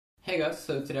Hey guys,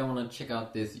 so today I want to check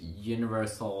out this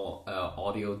universal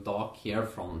audio dock here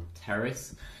from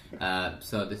Terrace.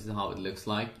 So this is how it looks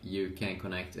like. You can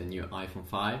connect a new iPhone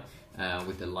 5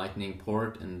 with the lightning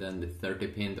port and then the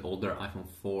 30-pin older iPhone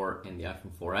 4 and the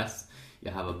iPhone 4S.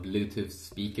 You have a Bluetooth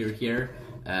speaker here.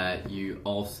 You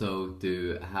also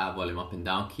do have volume up and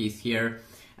down keys here.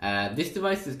 This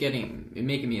device is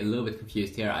making me a little bit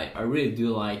confused here. I really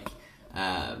do like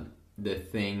the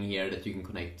thing here that you can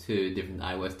connect to different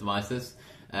iOS devices,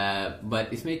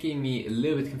 but it's making me a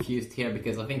little bit confused here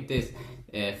because I think this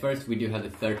first we do have the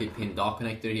 30-pin dock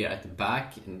connector here at the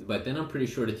back, but then I'm pretty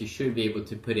sure that you should be able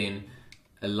to put in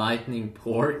a lightning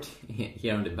port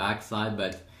here on the back side,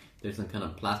 but there's some kind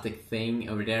of plastic thing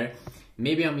over there.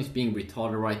 Maybe I'm just being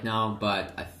retarded right now,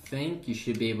 but I think you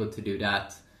should be able to do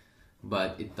that,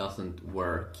 but it doesn't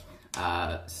work.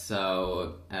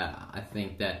 So I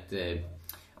think that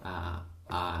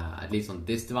at least on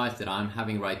this device that I'm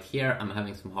having right here, I'm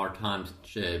having some hard times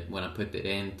when I put it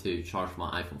in to charge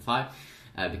my iPhone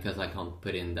 5 because I can't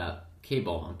put in that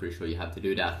cable. I'm pretty sure you have to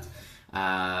do that.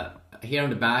 Here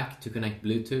on the back, to connect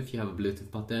Bluetooth, you have a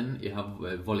Bluetooth button, you have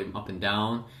volume up and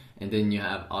down, and then you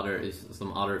have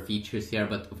some other features here.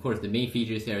 But of course the main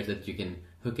features here is that you can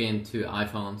hook into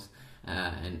iPhones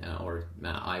or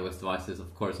iOS devices.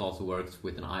 Of course also works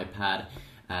with an iPad.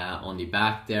 On the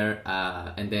back there,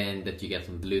 and then that you get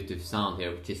some Bluetooth sound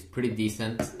here, which is pretty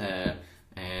decent.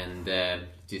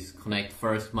 Just connect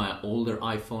first my older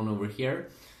iPhone over here.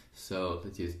 So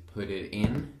let's just put it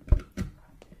in.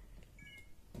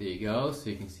 There you go. So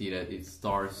you can see that it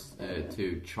starts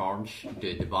to charge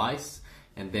the device,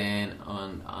 and then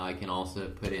I can also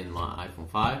put in my iPhone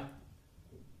 5.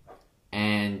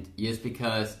 And just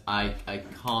because I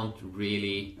can't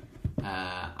really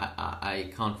I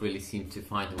can't really seem to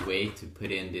find a way to put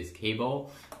in this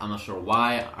cable. I'm not sure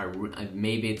why.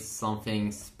 Maybe it's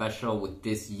something special with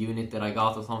this unit that I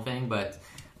got or something, but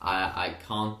I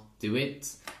can't do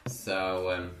it.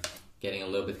 So getting a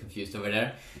little bit confused over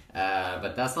there.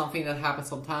 But that's something that happens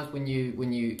sometimes when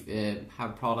you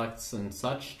have products and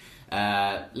such.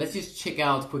 Let's just check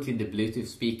out quickly the Bluetooth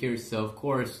speakers. So of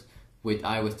course, with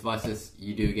iOS devices,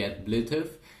 you do get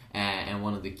Bluetooth. And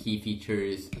one of the key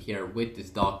features here with this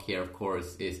dock here, of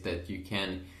course, is that you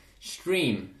can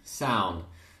stream sound.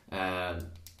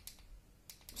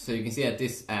 So you can see that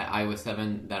this iOS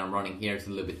 7 that I'm running here is a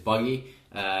little bit buggy,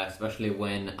 especially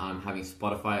when I'm having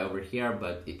Spotify over here,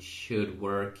 but it should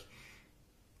work.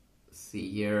 See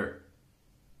here,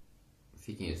 if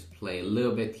you can just play a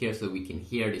little bit here so we can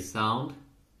hear the sound.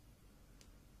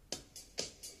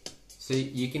 So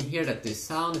you can hear that the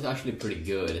sound is actually pretty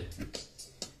good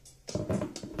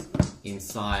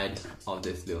inside of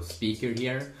this little speaker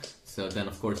here. So then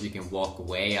of course you can walk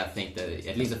away. I think that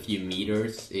at least a few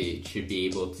meters it should be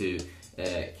able to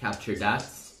capture that.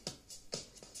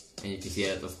 And you can see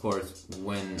that of course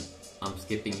when I'm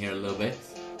skipping here a little bit,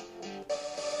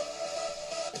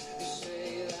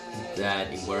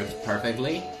 that it works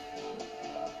perfectly.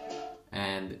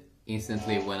 And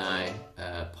instantly when I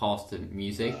pause the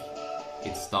music,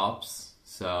 it stops.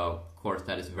 So of course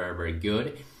that is very, very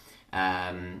good.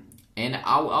 And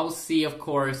I'll see, of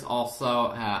course,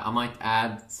 also I might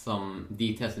add some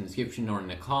details in the description or in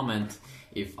the comment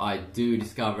if I do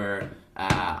discover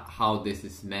how this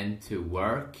is meant to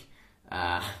work,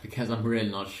 because I'm really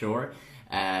not sure.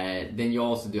 Then you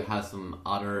also do have some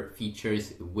other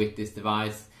features with this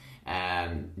device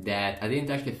that I didn't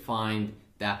actually find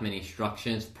that many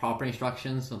proper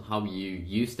instructions on how you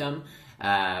use them.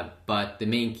 But the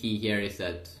main key here is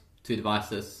that two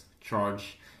devices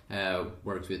charge.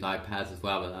 Works with iPads as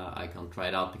well, but I can't try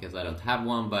it out because I don't have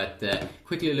one. But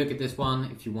quickly look at this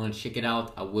one if you want to check it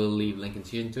out. I will leave a link in the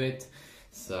description to it.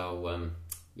 So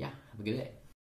yeah, have a good day.